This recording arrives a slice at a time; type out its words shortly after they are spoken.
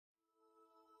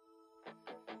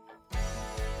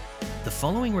The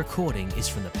following recording is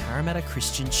from the Parramatta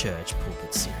Christian Church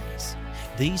Pulpit Series.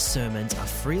 These sermons are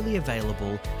freely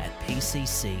available at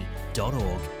pcc.org.au.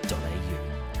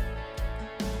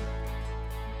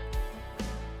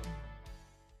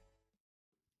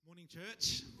 Morning,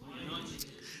 church.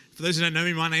 For those who don't know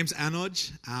me, my name's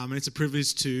Anoj, and it's a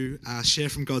privilege to share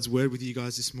from God's Word with you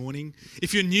guys this morning.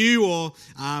 If you're new or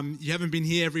you haven't been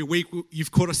here every week,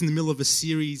 you've caught us in the middle of a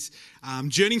series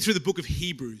journeying through the book of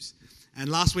Hebrews. And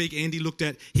last week, Andy looked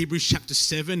at Hebrews chapter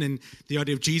 7 and the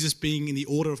idea of Jesus being in the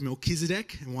order of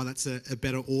Melchizedek and why that's a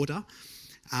better order.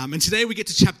 And today we get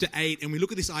to chapter 8 and we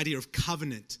look at this idea of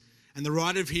covenant. And the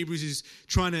writer of Hebrews is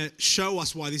trying to show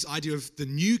us why this idea of the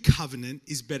new covenant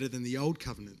is better than the old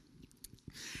covenant.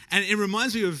 And it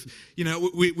reminds me of,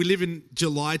 we live in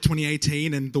July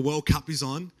 2018 and the World Cup is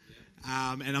on.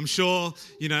 And I'm sure,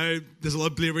 there's a lot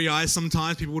of bleary eyes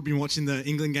sometimes. People would be watching the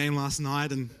England game last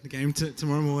night and the game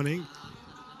tomorrow morning.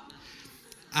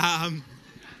 But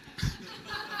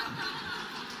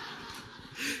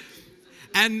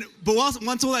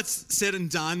once all that's said and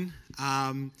done,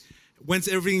 once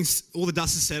all the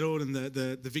dust is settled and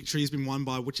the victory has been won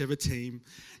by whichever team,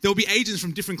 there'll be agents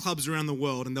from different clubs around the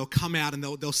world and they'll come out and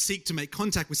they'll seek to make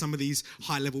contact with some of these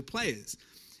high-level players.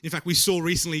 In fact, we saw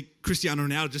recently Cristiano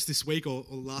Ronaldo just this week or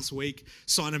last week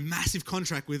sign a massive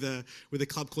contract with a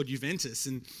club called Juventus.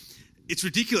 And it's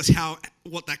ridiculous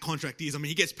what that contract is. I mean,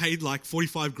 he gets paid like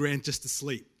 45 grand just to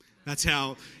sleep. That's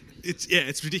how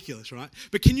it's ridiculous, right?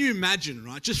 But can you imagine,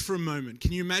 right, just for a moment,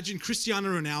 can you imagine Cristiano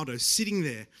Ronaldo sitting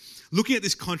there looking at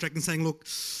this contract and saying, look,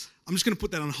 I'm just going to put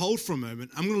that on hold for a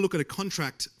moment. I'm going to look at a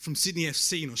contract from Sydney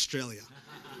FC in Australia.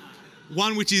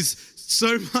 One which is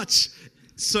so much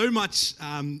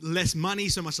less money,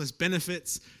 so much less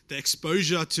benefits. The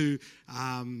exposure to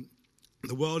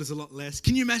the world is a lot less.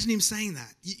 Can you imagine him saying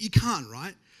that? You can't,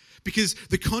 right? Because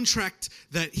the contract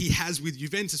that he has with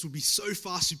Juventus would be so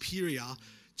far superior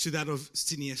to that of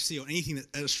Sydney FC or anything that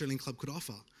an Australian club could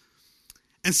offer.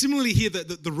 And similarly here,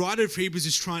 the writer of Hebrews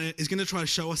is going to try to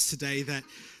show us today that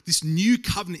this new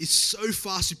covenant is so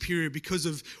far superior because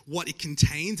of what it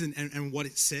contains and what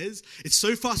it says. It's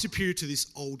so far superior to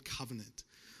this old covenant.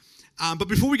 But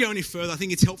before we go any further, I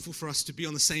think it's helpful for us to be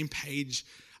on the same page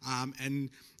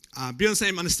and be on the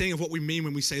same understanding of what we mean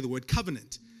when we say the word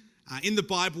covenant. In the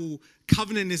Bible,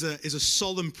 covenant is a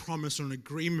solemn promise or an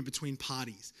agreement between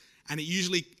parties. And it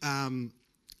usually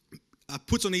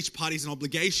puts on each party an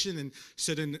obligation and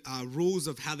certain rules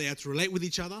of how they have to relate with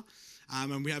each other.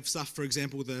 And we have stuff, for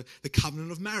example, the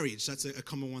covenant of marriage. That's a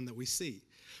common one that we see.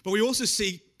 But we also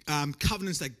see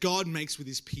covenants that God makes with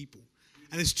his people.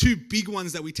 And there's two big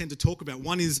ones that we tend to talk about.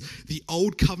 One is the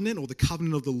Old Covenant or the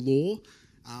covenant of the law,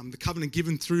 the covenant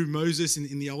given through Moses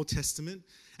in the Old Testament.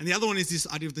 And the other one is this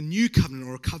idea of the New Covenant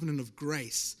or a covenant of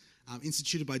grace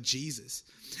instituted by Jesus.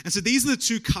 And so these are the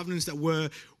two covenants that we're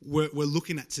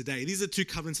looking at today. These are the two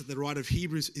covenants that the writer of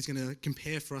Hebrews is going to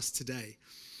compare for us today.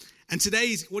 And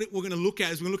today, what we're going to look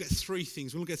at is we're going to look at three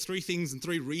things. We're going to look at three things and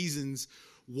three reasons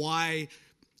why,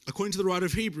 according to the writer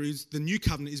of Hebrews, the New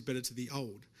Covenant is better to the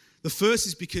Old. The first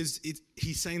is because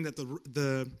he's saying that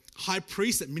the high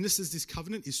priest that ministers this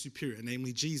covenant is superior,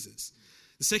 namely Jesus.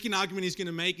 The second argument he's going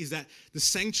to make is that the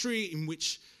sanctuary in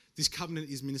which this covenant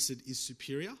is ministered is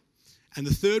superior. And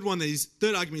the third argument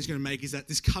he's going to make is that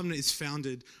this covenant is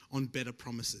founded on better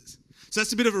promises. So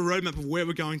that's a bit of a roadmap of where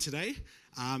we're going today.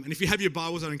 And if you have your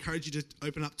Bibles, I'd encourage you to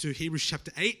open up to Hebrews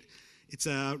chapter 8. It's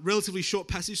a relatively short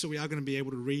passage, so we are going to be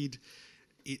able to read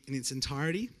it in its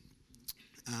entirety.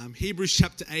 Hebrews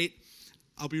chapter 8,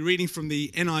 I'll be reading from the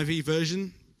NIV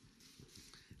version,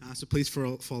 so please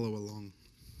follow along.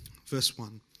 Verse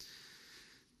 1.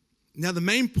 Now the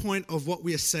main point of what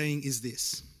we are saying is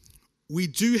this. We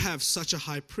do have such a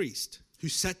high priest who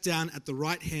sat down at the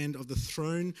right hand of the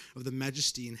throne of the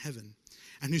majesty in heaven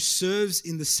and who serves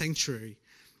in the sanctuary,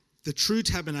 the true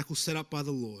tabernacle set up by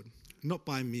the Lord, not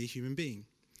by a mere human being.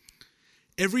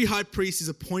 Every high priest is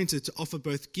appointed to offer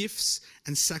both gifts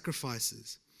and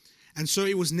sacrifices. And so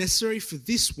it was necessary for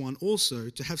this one also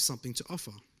to have something to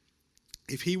offer.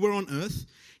 If he were on earth,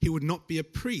 he would not be a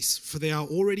priest, for there are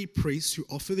already priests who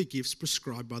offer the gifts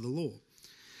prescribed by the law.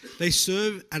 They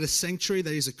serve at a sanctuary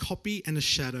that is a copy and a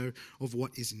shadow of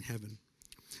what is in heaven.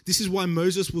 This is why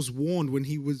Moses was warned when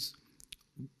he was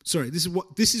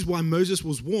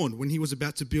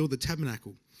about to build the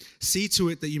tabernacle. See to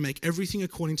it that you make everything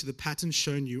according to the pattern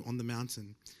shown you on the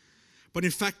mountain. But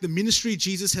in fact, the ministry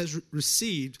Jesus has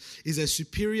received is as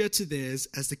superior to theirs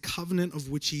as the covenant of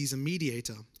which he is a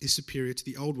mediator is superior to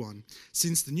the old one,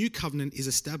 since the new covenant is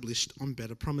established on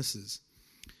better promises.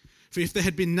 For if there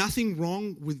had been nothing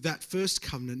wrong with that first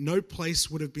covenant, no place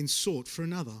would have been sought for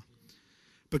another.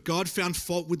 But God found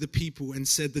fault with the people and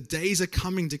said, "The days are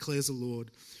coming, declares the Lord,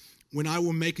 when I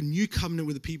will make a new covenant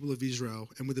with the people of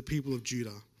Israel and with the people of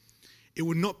Judah. It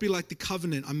will not be like the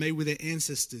covenant I made with their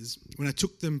ancestors when I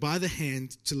took them by the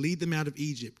hand to lead them out of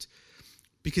Egypt,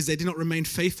 because they did not remain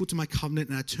faithful to my covenant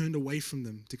and I turned away from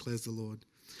them, declares the Lord.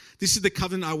 This is the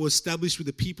covenant I will establish with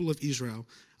the people of Israel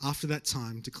after that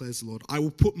time, declares the Lord. I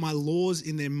will put my laws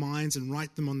in their minds and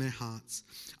write them on their hearts.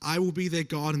 I will be their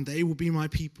God and they will be my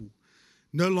people.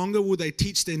 No longer will they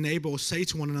teach their neighbor or say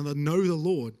to one another, 'Know the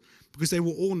Lord,' because they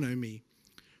will all know me,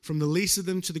 from the least of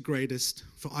them to the greatest,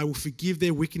 for I will forgive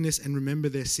their wickedness and remember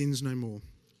their sins no more.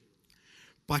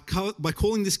 By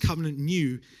calling this covenant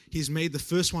new, he has made the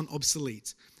first one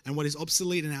obsolete, and what is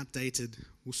obsolete and outdated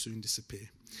will soon disappear."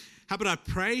 How about I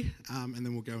pray, and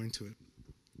then we'll go into it.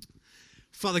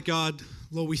 Father God,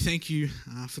 Lord, we thank you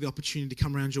for the opportunity to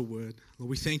come around your word. Lord,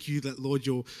 we thank you that, Lord,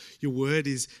 your word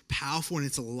is powerful and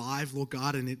it's alive, Lord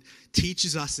God, and it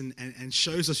teaches us and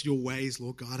shows us your ways,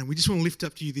 Lord God. And we just want to lift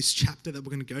up to you this chapter that we're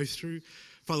going to go through.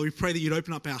 Father, we pray that you'd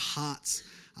open up our hearts,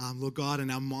 Lord God, and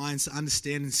our minds to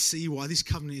understand and see why this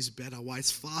covenant is better, why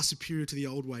it's far superior to the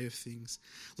old way of things.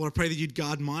 Lord, I pray that you'd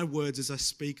guard my words as I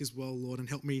speak as well, Lord, and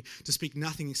help me to speak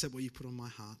nothing except what you put on my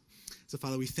heart. So,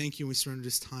 Father, we thank you and we surrender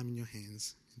this time in your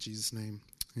hands. In Jesus' name,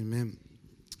 amen.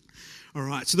 All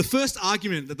right, so the first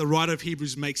argument that the writer of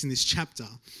Hebrews makes in this chapter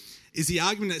is the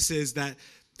argument that says that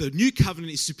the new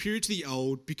covenant is superior to the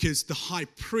old because the high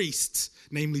priest,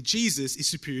 namely Jesus, is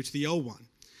superior to the old one.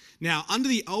 Now, under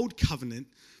the old covenant,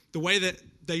 the way that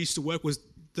they used to work was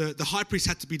the high priest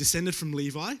had to be descended from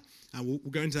Levi. We'll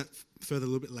go into that further a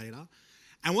little bit later.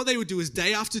 And what they would do is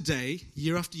day after day,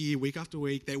 year after year, week after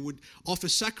week, they would offer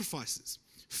sacrifices,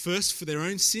 first for their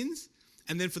own sins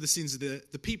and then for the sins of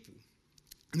the people.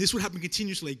 And this would happen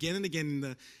continuously again and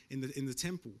again in the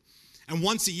temple. And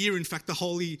once a year, in fact, the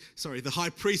high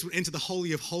priest would enter the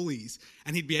Holy of Holies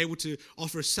and he'd be able to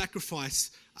offer a sacrifice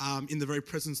in the very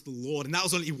presence of the Lord. And that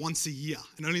was only once a year,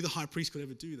 and only the high priest could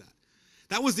ever do that.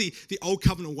 That was the old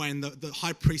covenant way and the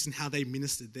high priest and how they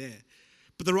ministered there.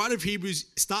 But the writer of Hebrews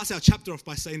starts our chapter off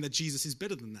by saying that Jesus is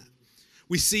better than that.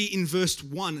 We see in verse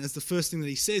 1 as the first thing that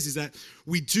he says is that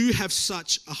we do have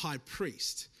such a high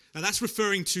priest. Now that's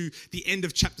referring to the end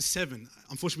of chapter 7.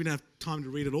 Unfortunately, we don't have time to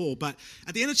read it all. But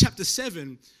at the end of chapter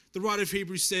 7, the writer of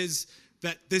Hebrews says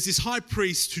that there's this high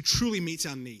priest who truly meets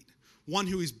our need. One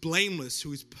who is blameless,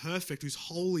 who is perfect, who's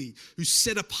holy, who's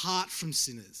set apart from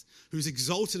sinners, who's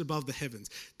exalted above the heavens.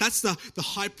 That's the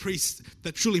high priest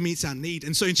that truly meets our need.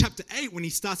 And so in chapter 8, when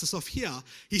he starts us off here,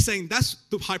 he's saying that's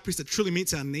the high priest that truly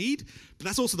meets our need, but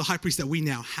that's also the high priest that we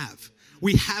now have.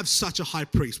 We have such a high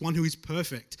priest, one who is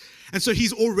perfect. And so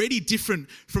he's already different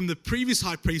from the previous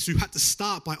high priest who had to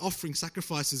start by offering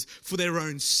sacrifices for their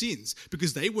own sins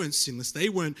because they weren't sinless, they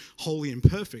weren't holy and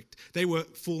perfect. They were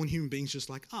fallen human beings just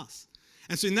like us.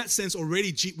 And so in that sense,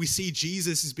 already we see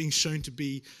Jesus is being shown to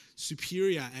be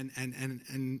superior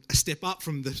and a step up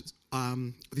from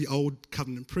the old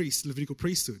covenant priest, Levitical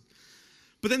priesthood.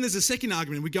 But then there's a second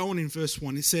argument. We go on in verse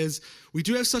 1. It says, we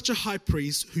do have such a high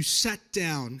priest who sat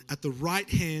down at the right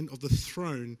hand of the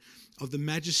throne of the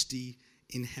majesty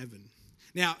in heaven.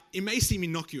 Now, it may seem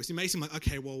innocuous. It may seem like,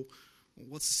 okay, well,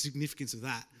 what's the significance of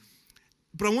that?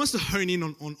 But I want us to hone in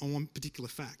on one particular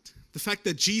fact. The fact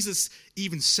that Jesus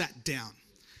even sat down.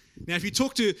 Now, if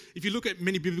you look at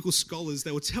many biblical scholars,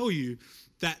 they will tell you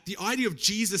that the idea of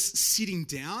Jesus sitting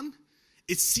down,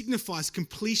 it signifies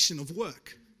completion of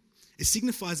work. It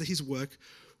signifies that his work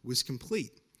was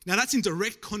complete. Now, that's in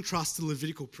direct contrast to the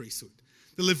Levitical priesthood.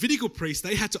 The Levitical priests,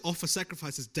 they had to offer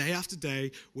sacrifices day after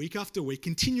day, week after week,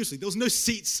 continuously. There was no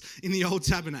seats in the old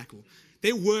tabernacle.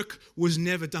 Their work was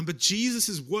never done. But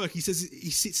Jesus' work, he says he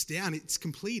sits down, it's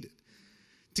completed.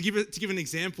 To give an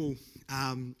example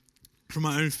from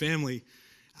my own family,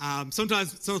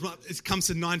 sometimes it comes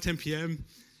to 9, 10 p.m.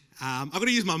 I've got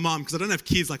to use my mum because I don't have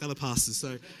kids like other pastors.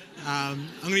 So I'm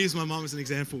going to use my mum as an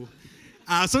example.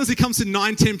 Sometimes it comes to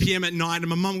 9, 10 p.m. at night and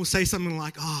my mum will say something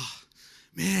like, "Oh,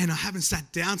 man, I haven't sat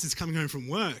down since coming home from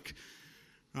work."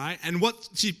 Right? And what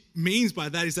she means by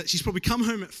that is that she's probably come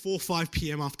home at 4, 5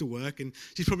 p.m. after work and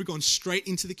she's probably gone straight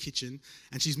into the kitchen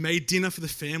and she's made dinner for the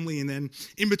family, and then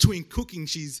in between cooking,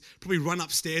 she's probably run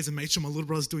upstairs and made sure my little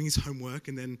brother's doing his homework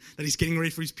and then that he's getting ready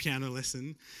for his piano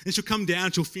lesson. And she'll come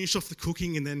down, she'll finish off the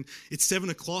cooking, and then it's 7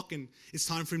 o'clock and it's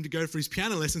time for him to go for his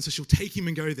piano lesson, so she'll take him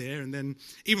and go there, and then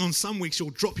even on some weeks, she'll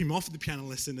drop him off at the piano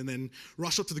lesson and then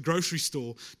rush off to the grocery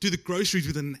store, do the groceries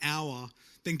within an hour,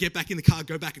 then get back in the car,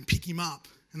 go back and pick him up,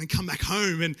 and then come back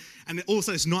home, and all of a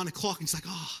sudden it's 9 o'clock, and it's like,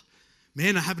 oh,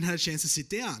 man, I haven't had a chance to sit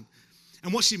down.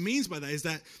 And what she means by that is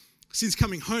that since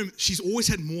coming home, she's always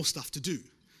had more stuff to do.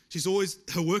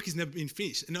 Her work has never been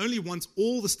finished. And only once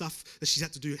all the stuff that she's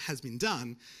had to do has been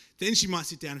done, then she might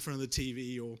sit down in front of the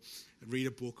TV or read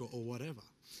a book or whatever.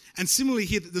 And similarly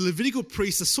here, the Levitical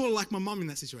priests are sort of like my mum in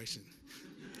that situation.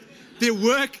 Their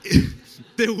work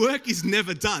is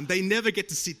never done. They never get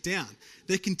to sit down.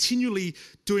 They're continually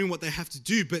doing what they have to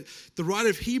do. But the writer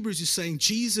of Hebrews is saying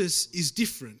Jesus is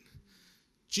different.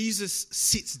 Jesus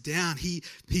sits down. He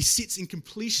sits in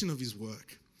completion of his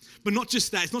work. But not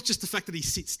just that. It's not just the fact that he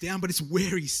sits down, but it's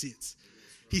where he sits.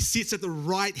 He sits at the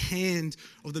right hand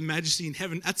of the majesty in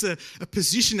heaven. That's a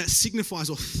position that signifies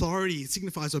authority. It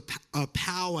signifies a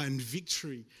power and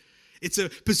victory. It's a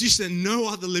position that no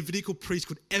other Levitical priest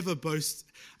could ever boast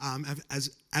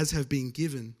as have been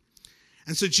given.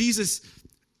 And so Jesus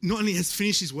not only has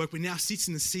finished his work, but now sits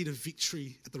in the seat of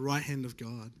victory at the right hand of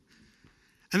God.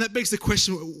 And that begs the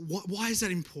question, why is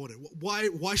that important?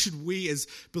 Why should we as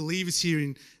believers here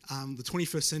in the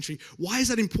 21st century, why is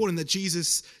that important that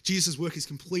Jesus' work is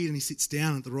complete and he sits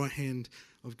down at the right hand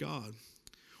of God?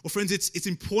 Well, friends, it's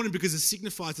important because it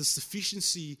signifies the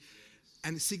sufficiency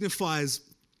and it signifies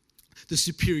the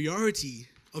superiority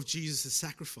of Jesus'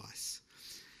 sacrifice.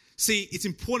 See, it's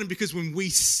important because when we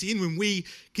sin, when we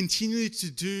continue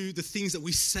to do the things that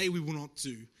we say we will not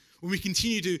do, when we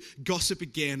continue to gossip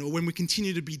again, or when we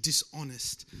continue to be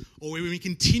dishonest, or when we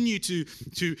continue to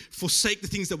forsake the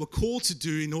things that we're called to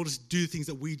do in order to do things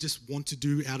that we just want to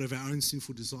do out of our own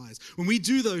sinful desires. When we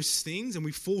do those things and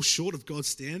we fall short of God's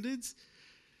standards,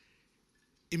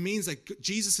 it means that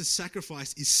Jesus'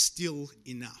 sacrifice is still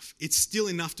enough. It's still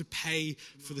enough to pay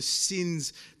for the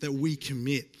sins that we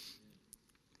commit.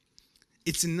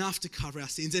 It's enough to cover our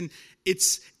sins. And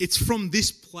it's from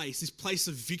this place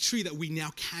of victory, that we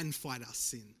now can fight our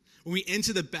sin. When we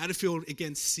enter the battlefield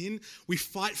against sin, we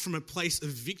fight from a place of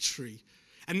victory.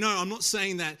 And no, I'm not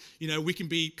saying that, we can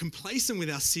be complacent with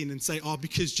our sin and say,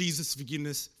 because Jesus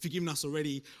has forgiven us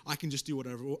already, I can just do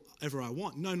whatever I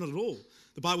want. No, not at all.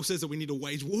 The Bible says that we need to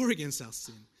wage war against our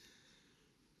sin.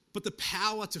 But the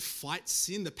power to fight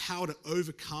sin, the power to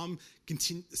overcome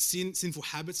sinful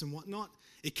habits and whatnot,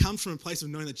 it comes from a place of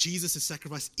knowing that Jesus'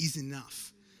 sacrifice is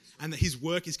enough and that his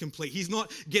work is complete. He's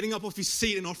not getting up off his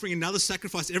seat and offering another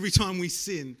sacrifice every time we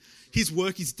sin. His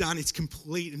work is done, it's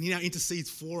complete, and he now intercedes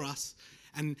for us.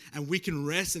 And we can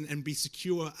rest and be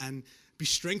secure and be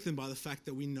strengthened by the fact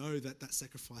that we know that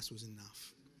sacrifice was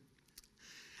enough.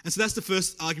 And so that's the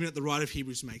first argument that the writer of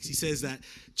Hebrews makes. He says that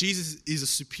Jesus is a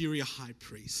superior high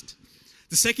priest.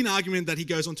 The second argument that he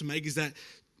goes on to make is that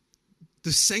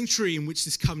the sanctuary in which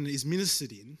this covenant is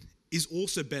ministered in is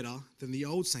also better than the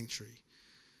old sanctuary.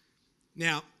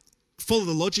 Now, follow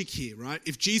the logic here, right?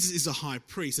 If Jesus is a high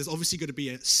priest, there's obviously got to be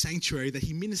a sanctuary that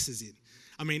he ministers in.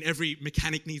 I mean, every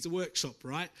mechanic needs a workshop,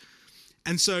 right?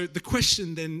 And so the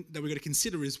question then that we've got to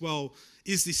consider is, well,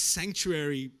 is this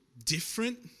sanctuary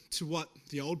different to what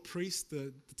the old priest,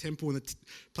 the temple and the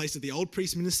place that the old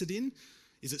priest ministered in?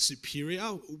 Is it superior?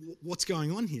 What's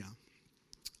going on here?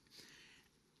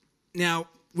 Now,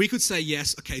 we could say,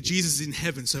 yes, okay, Jesus is in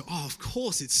heaven, so, of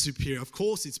course it's superior, of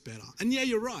course it's better. And yeah,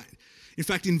 you're right. In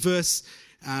fact, in verse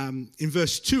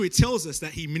 2, it tells us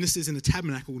that he ministers in a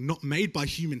tabernacle not made by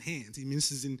human hands. He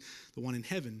ministers in the one in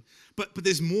heaven. But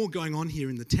there's more going on here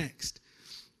in the text.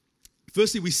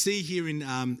 Firstly, we see here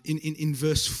in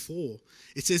verse 4,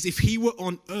 it says, if he were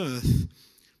on earth,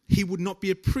 he would not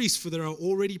be a priest, for there are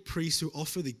already priests who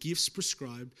offer the gifts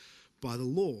prescribed by the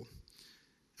law.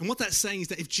 And what that's saying is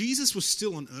that if Jesus was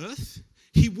still on earth,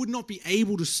 he would not be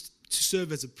able to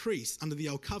serve as a priest under the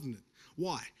old covenant.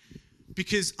 Why?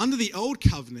 Because under the old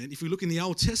covenant, if we look in the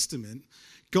Old Testament,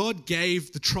 God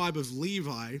gave the tribe of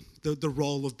Levi the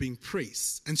role of being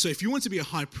priests. And so if you want to be a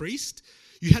high priest,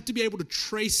 you had to be able to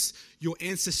trace your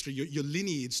ancestry, your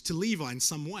lineage to Levi in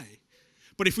some way.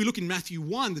 But if we look in Matthew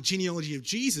 1, the genealogy of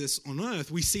Jesus on earth,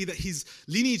 we see that his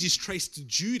lineage is traced to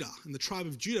Judah and the tribe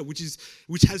of Judah, which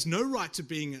has no right to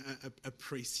being a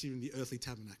priest here in the earthly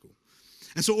tabernacle.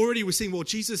 And so already we're seeing, well,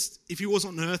 Jesus, if he was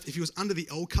on earth, if he was under the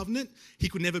old covenant, he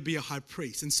could never be a high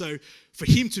priest. And so for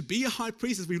him to be a high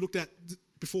priest, as we looked at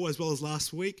before as well as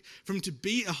last week, for him to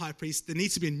be a high priest, there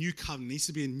needs to be a new covenant, there needs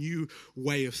to be a new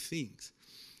way of things.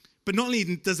 But not only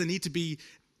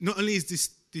is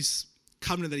this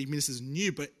covenant that he ministers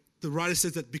new, but the writer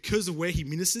says that because of where he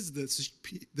ministers,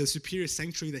 the superior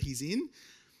sanctuary that he's in,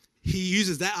 he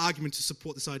uses that argument to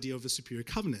support this idea of a superior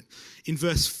covenant. In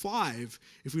verse 5,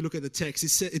 if we look at the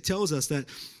text, it tells us that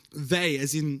they,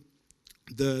 as in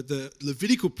the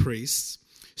Levitical priests,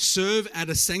 serve at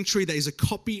a sanctuary that is a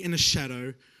copy and a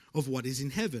shadow of what is in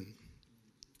heaven.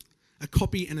 A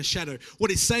copy and a shadow.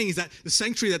 What it's saying is that the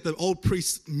sanctuary that the old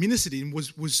priests ministered in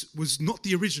was not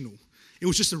the original. It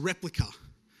was just a replica.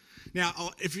 Now,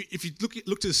 if you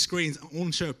look to the screens, I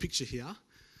want to show a picture here.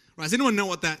 Right, does anyone know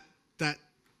what that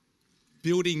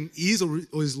building is or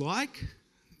is like?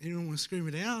 Anyone want to scream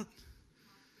it out?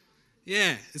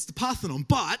 Yeah, it's the Parthenon,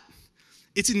 but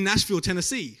it's in Nashville,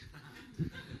 Tennessee.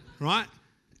 Right?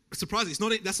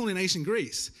 Surprisingly, that's not in ancient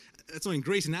Greece. That's not in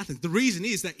Greece, in Athens. The reason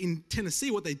is that in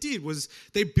Tennessee, what they did was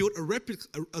they built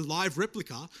a live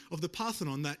replica of the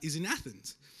Parthenon that is in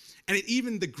Athens. And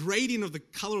even the gradient of the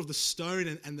color of the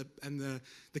stone and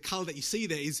the color that you see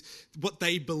there is what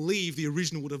they believe the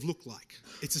original would have looked like.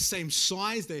 It's the same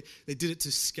size. They did it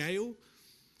to scale.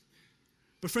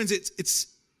 But friends, it's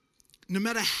no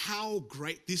matter how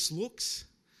great this looks,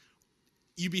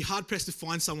 you'd be hard-pressed to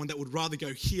find someone that would rather go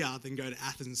here than go to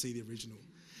Athens and see the original.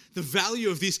 The value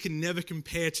of this can never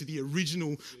compare to the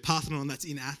original Parthenon that's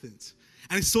in Athens.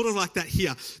 And it's sort of like that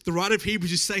here. The writer of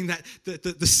Hebrews is saying that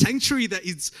the sanctuary that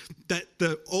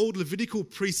the old Levitical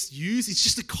priests use, it's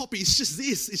just a copy. It's just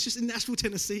this. It's just in Nashville,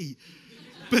 Tennessee.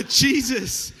 But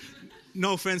Jesus,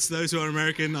 no offense to those who are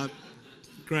American,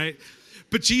 great.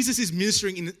 But Jesus is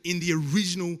ministering in the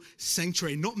original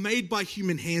sanctuary, not made by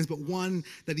human hands, but one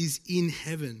that is in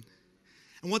heaven.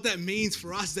 And what that means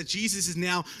for us is that Jesus is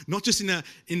now not just in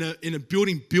a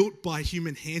building built by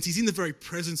human hands. He's in the very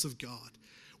presence of God.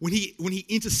 When he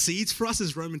intercedes for us,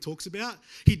 as Roman talks about,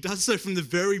 he does so from in the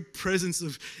very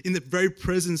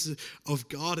presence of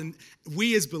God. And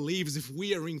we as believers, if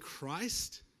we are in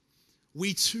Christ,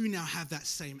 we too now have that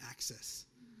same access.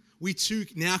 We too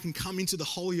now can come into the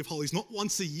Holy of Holies, not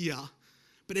once a year,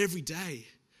 but every day.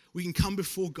 We can come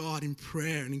before God in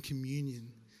prayer and in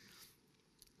communion.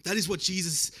 That is what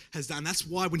Jesus has done. That's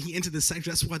why when he entered the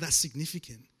sanctuary, that's why that's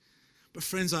significant. But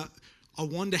friends, I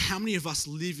wonder how many of us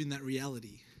live in that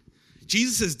reality.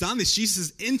 Jesus has done this. Jesus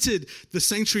has entered the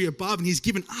sanctuary above and he's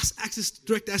given us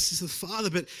direct access to the Father.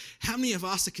 But how many of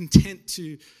us are content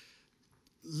to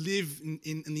live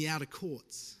in the outer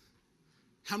courts?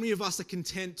 How many of us are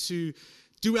content to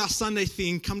do our Sunday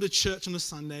thing, come to church on a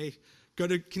Sunday, go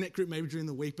to Connect Group maybe during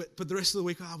the week, but the rest of the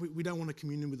week, we don't want to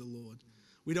commune with the Lord.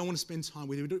 We don't want to spend time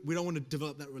with him. We don't want to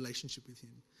develop that relationship with him.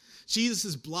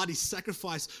 Jesus' blood, his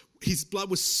sacrifice, his blood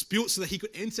was spilt so that he could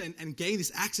enter and gain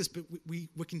this access, but we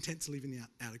were content to live in the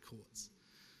outer courts.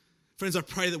 Friends, I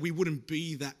pray that we wouldn't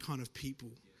be that kind of people.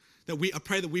 I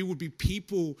pray that we would be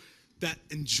people that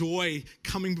enjoy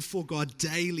coming before God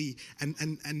daily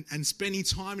and spending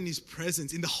time in his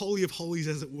presence, in the Holy of Holies,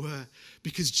 as it were,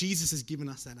 because Jesus has given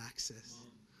us that access.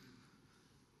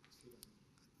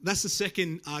 That's the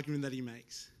second argument that he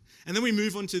makes. And then we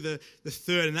move on to the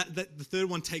third, and the third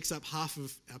one takes up half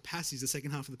of our passage, the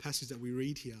second half of the passage that we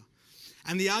read here.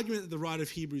 And the argument that the writer of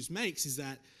Hebrews makes is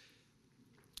that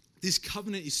this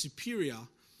covenant is superior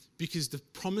because the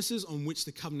promises on which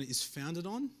the covenant is founded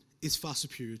on is far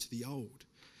superior to the old.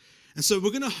 And so we're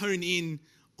going to hone in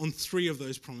on three of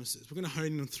those promises. We're going to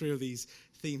hone in on three of these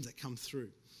themes that come through.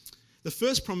 The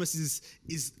first promise is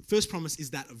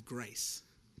that of grace,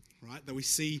 right? That we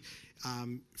see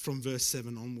from verse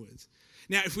 7 onwards.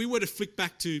 Now, if we were to flick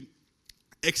back to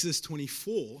Exodus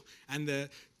 24 and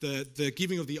the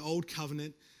giving of the old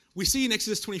covenant, we see in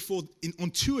Exodus 24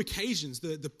 on two occasions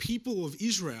the people of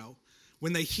Israel,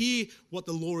 when they hear what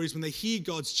the law is, when they hear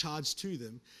God's charge to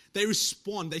them, they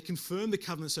respond, they confirm the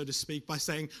covenant, so to speak, by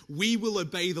saying, we will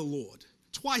obey the Lord.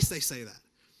 Twice they say that.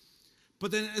 But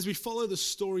then as we follow the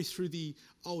story through the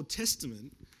Old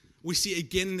Testament, we see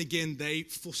again and again they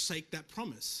forsake that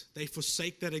promise. They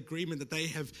forsake that agreement that they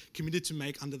have committed to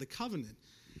make under the covenant.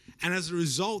 And as a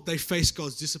result, they face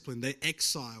God's discipline. They're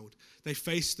exiled. They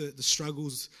face the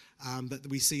struggles that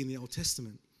we see in the Old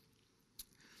Testament.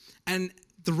 And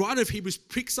the writer of Hebrews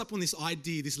picks up on this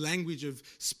idea, this language of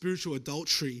spiritual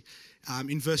adultery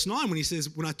in verse 9 when he says,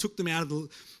 when I took them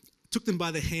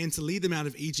by the hand to lead them out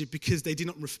of Egypt because they did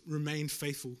not remain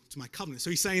faithful to my covenant.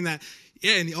 So he's saying that,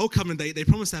 in the old covenant, they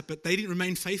promised that, but they didn't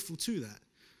remain faithful to that.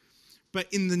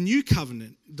 But in the new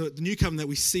covenant, the new covenant that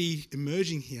we see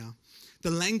emerging here,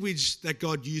 the language that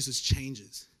God uses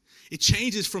changes. It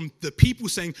changes from the people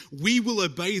saying, we will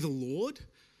obey the Lord.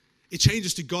 It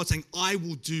changes to God saying, I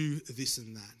will do this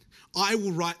and that. I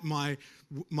will write my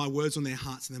words on their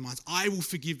hearts and their minds. I will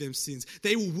forgive them sins.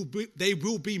 They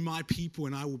will be my people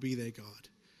and I will be their God.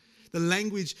 The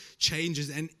language changes,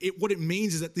 and what it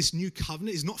means is that this new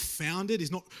covenant is not founded,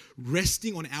 is not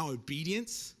resting on our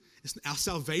obedience. Our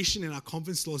salvation and our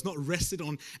confidence law is not rested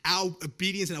on our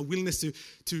obedience and our willingness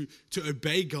to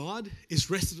obey God. It's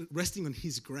resting on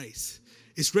his grace.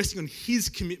 It's resting on his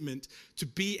commitment to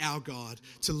be our God,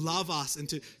 to love us, and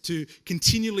to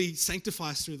continually sanctify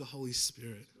us through the Holy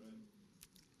Spirit.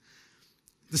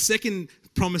 The second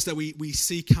promise that we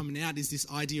see coming out is this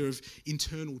idea of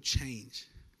internal change.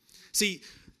 See,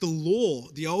 the law,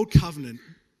 the old covenant,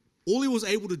 all it was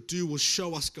able to do was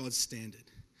show us God's standard.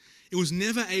 It was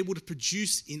never able to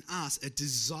produce in us a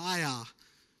desire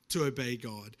to obey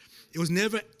God. It was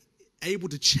never able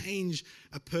to change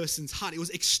a person's heart. It was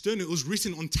external. It was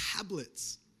written on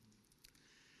tablets.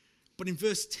 But in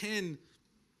verse 10,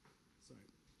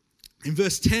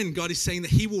 God is saying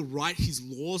that he will write his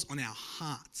laws on our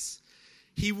hearts.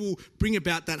 He will bring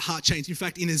about that heart change. In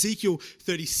fact, in Ezekiel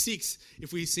 36,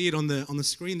 if we see it on the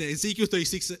screen there, Ezekiel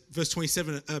 36, verse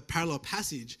 27, a parallel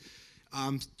passage,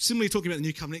 similarly talking about the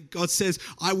new covenant, God says,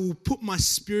 I will put my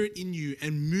spirit in you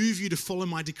and move you to follow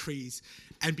my decrees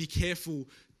and be careful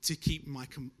to keep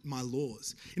my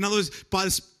laws. In other words, by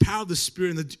the power of the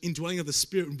Spirit and the indwelling of the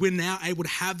Spirit, we're now able to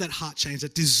have that heart change,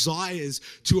 that desires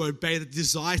to obey, that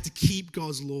desires to keep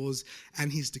God's laws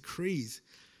and his decrees.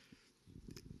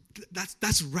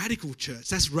 That's radical, church.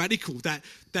 That's radical that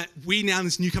we now in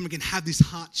this new covenant can have this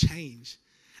heart change.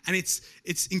 And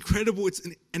it's incredible. It's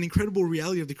an incredible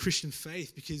reality of the Christian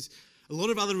faith, because a lot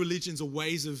of other religions or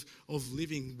ways of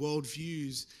living,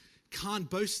 worldviews, can't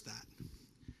boast that.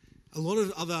 A lot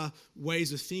of other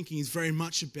ways of thinking is very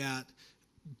much about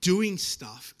doing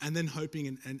stuff and then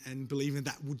hoping and believing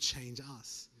that would change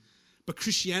us. But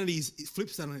Christianity it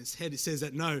flips that on its head. It says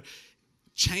that no,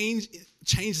 change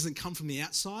doesn't come from the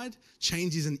outside.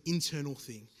 Change is an internal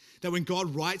thing. That when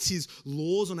God writes his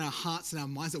laws on our hearts and our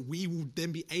minds, that we will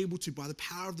then be able to, by the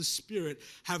power of the Spirit,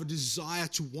 have a desire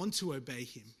to want to obey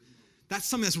him. That's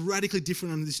something that's radically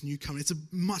different under this new covenant. It's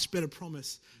a much better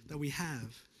promise that we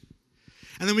have.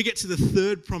 And then we get to the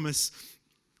third promise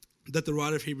that the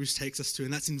writer of Hebrews takes us to,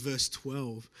 and that's in verse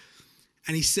 12.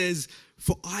 And he says,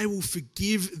 for I will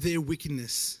forgive their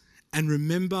wickedness and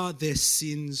remember their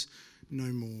sins no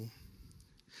more.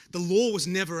 The law was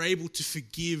never able to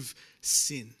forgive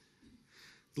sin.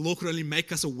 The law could only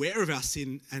make us aware of our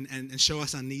sin and show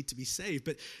us our need to be saved.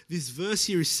 But this verse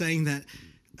here is saying that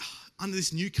under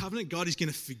this new covenant, God is going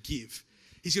to forgive.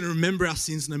 He's going to remember our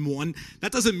sins no more. And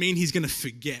that doesn't mean he's going to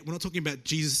forget. We're not talking about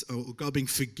Jesus or God being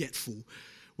forgetful.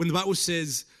 When the Bible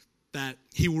says that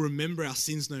he will remember our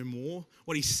sins no more,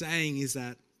 what he's saying is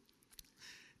that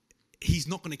he's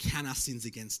not going to count our sins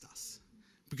against us.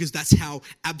 Because that's how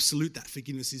absolute that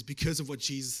forgiveness is, because of what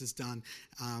Jesus has done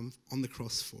on the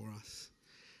cross for us.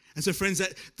 And so, friends,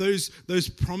 that those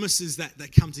promises that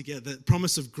come together, the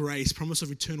promise of grace, promise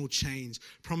of eternal change,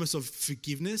 promise of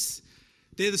forgiveness,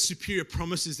 they're the superior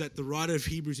promises that the writer of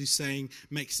Hebrews is saying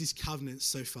makes this covenant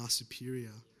so far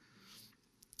superior.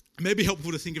 It may be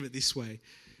helpful to think of it this way.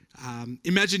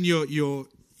 Imagine you're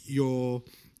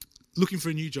looking for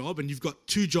a new job and you've got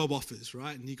 2 job offers,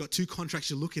 right? And you've got 2 contracts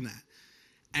you're looking at.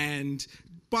 And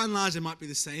by and large, they might be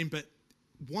the same, but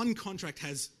one contract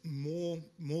has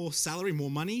more salary,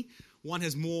 more money. One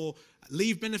has more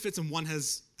leave benefits, and one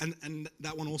has, and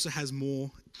that one also has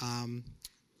more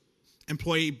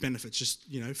employee benefits, just,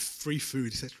 free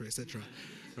food, etc.,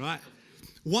 right?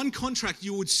 One contract,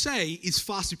 you would say, is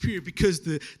far superior because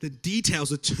the details,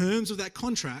 the terms of that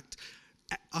contract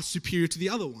are superior to the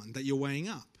other one that you're weighing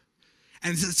up.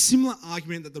 And it's a similar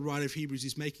argument that the writer of Hebrews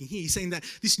is making here. He's saying that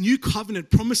this new covenant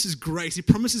promises grace. It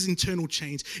promises internal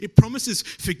change. It promises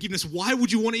forgiveness. Why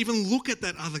would you want to even look at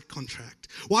that other contract?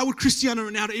 Why would Cristiano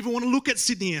Ronaldo even want to look at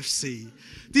Sydney FC?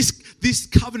 This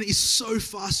covenant is so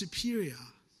far superior.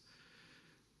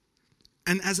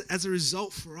 And as a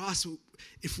result for us,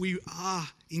 if we are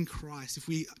in Christ, if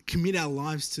we commit our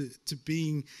lives to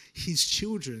being his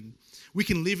children, we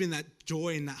can live in that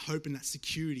joy and that hope and that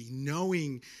security,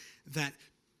 knowing that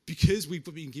because we've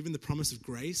been given the promise of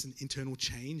grace and internal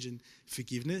change and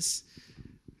forgiveness,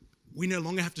 we no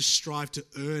longer have to strive to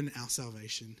earn our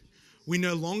salvation. We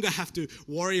no longer have to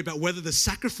worry about whether the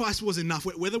sacrifice was enough,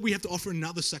 whether we have to offer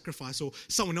another sacrifice or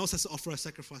someone else has to offer a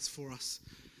sacrifice for us.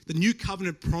 The new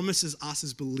covenant promises us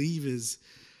as believers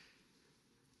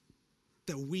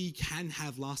that we can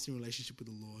have lasting relationship with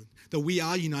the Lord, that we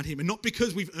are united with him, and not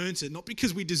because we've earned it, not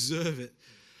because we deserve it,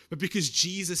 but because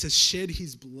Jesus has shed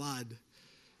his blood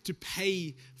to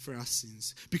pay for our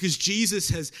sins. Because Jesus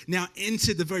has now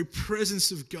entered the very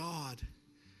presence of God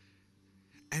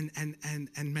and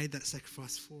made that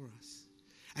sacrifice for us.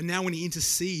 And now when he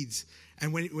intercedes,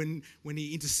 and when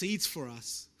he intercedes for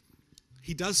us,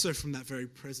 he does so from that the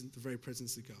very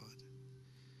presence of God.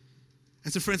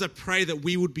 And so, friends, I pray that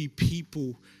we would be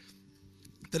people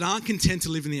that aren't content to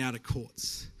live in the outer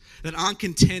courts, that aren't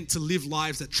content to live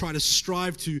lives that try to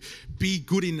strive to be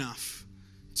good enough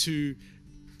to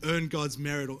earn God's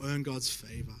merit or earn God's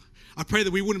favor. I pray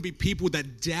that we wouldn't be people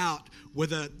that doubt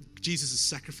whether Jesus'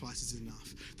 sacrifice is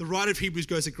enough. The writer of Hebrews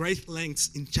goes to great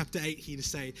lengths in chapter 8 here to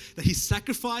say that his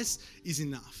sacrifice is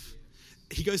enough.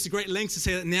 He goes to great lengths to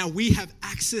say that now we have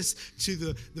access to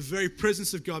the very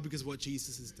presence of God because of what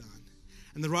Jesus has done.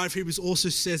 And the writer of Hebrews also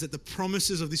says that the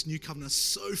promises of this new covenant are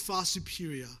so far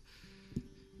superior.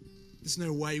 There's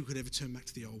no way we could ever turn back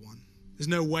to the old one. There's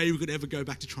no way we could ever go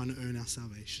back to trying to earn our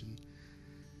salvation.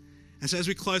 And so as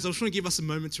we close, I just want to give us a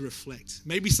moment to reflect.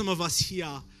 Maybe some of us here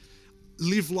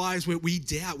live lives where we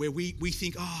doubt, where we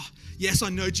think, oh, yes, I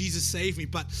know Jesus saved me,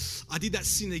 but I did that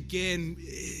sin again.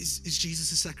 Is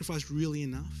Jesus' sacrifice really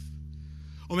enough?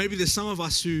 Or maybe there's some of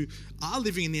us who are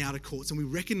living in the outer courts and we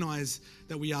recognize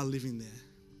that we are living there.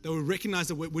 That we recognize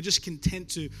that we're just content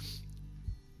to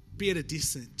be at a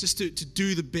distance, just to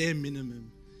do the bare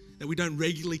minimum. That we don't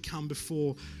regularly come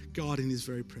before God in his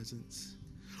very presence.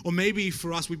 Or maybe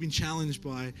for us, we've been challenged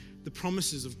by the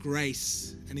promises of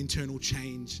grace and internal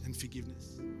change and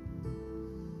forgiveness.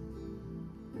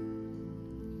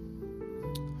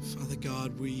 Father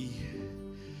God,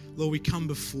 Lord, we come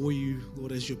before you,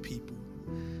 Lord, as your people.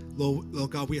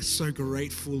 Lord God, we are so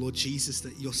grateful, Lord Jesus,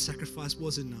 that your sacrifice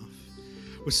was enough.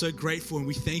 We're so grateful and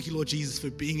we thank you, Lord Jesus, for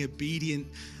being obedient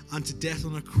unto death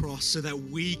on a cross so that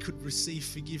we could receive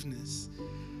forgiveness.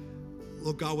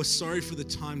 Lord God, we're sorry for the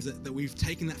times that we've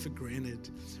taken that for granted.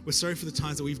 We're sorry for the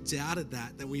times that we've doubted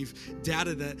that we've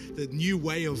doubted that the new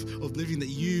way of living that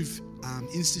you've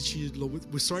instituted, Lord.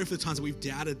 We're sorry for the times that we've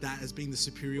doubted that as being the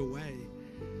superior way.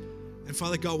 And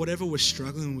Father God, whatever we're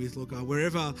struggling with, Lord God,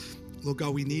 wherever, Lord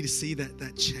God, we need to see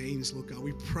that change, Lord God,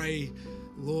 we pray,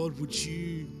 Lord, would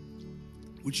you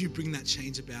bring that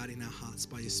change about in our hearts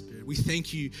by your Spirit? We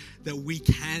thank you that we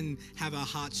can have our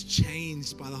hearts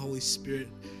changed by the Holy Spirit,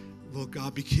 Lord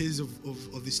God, because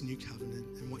of this new covenant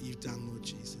and what you've done, Lord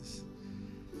Jesus.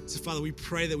 So, Father, we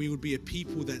pray that we would be a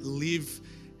people that live,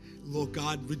 Lord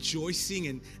God, rejoicing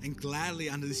and gladly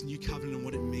under this new covenant and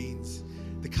what it means.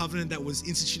 The covenant that was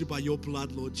instituted by your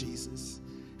blood, Lord Jesus.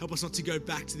 Help us not to go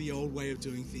back to the old way of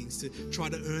doing things, to try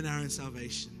to earn our own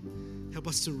salvation. Help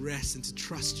us to rest and to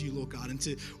trust you, Lord God, and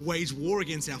to wage war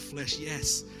against our flesh,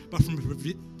 yes, but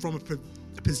from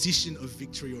a position of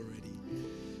victory already.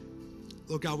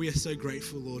 Lord God, we are so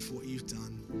grateful, Lord, for what you've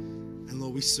done. And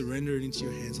Lord, we surrender it into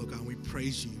your hands, Lord God, and we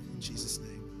praise you in Jesus'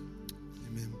 name.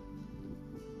 Amen.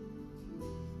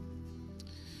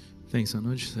 Thanks,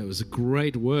 Anuj. That was a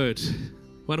great word.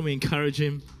 Why don't we encourage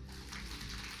him?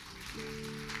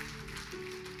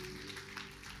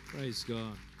 Praise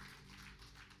God.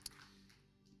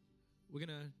 We're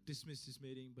going to dismiss this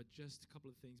meeting, but just a couple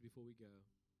of things before we go.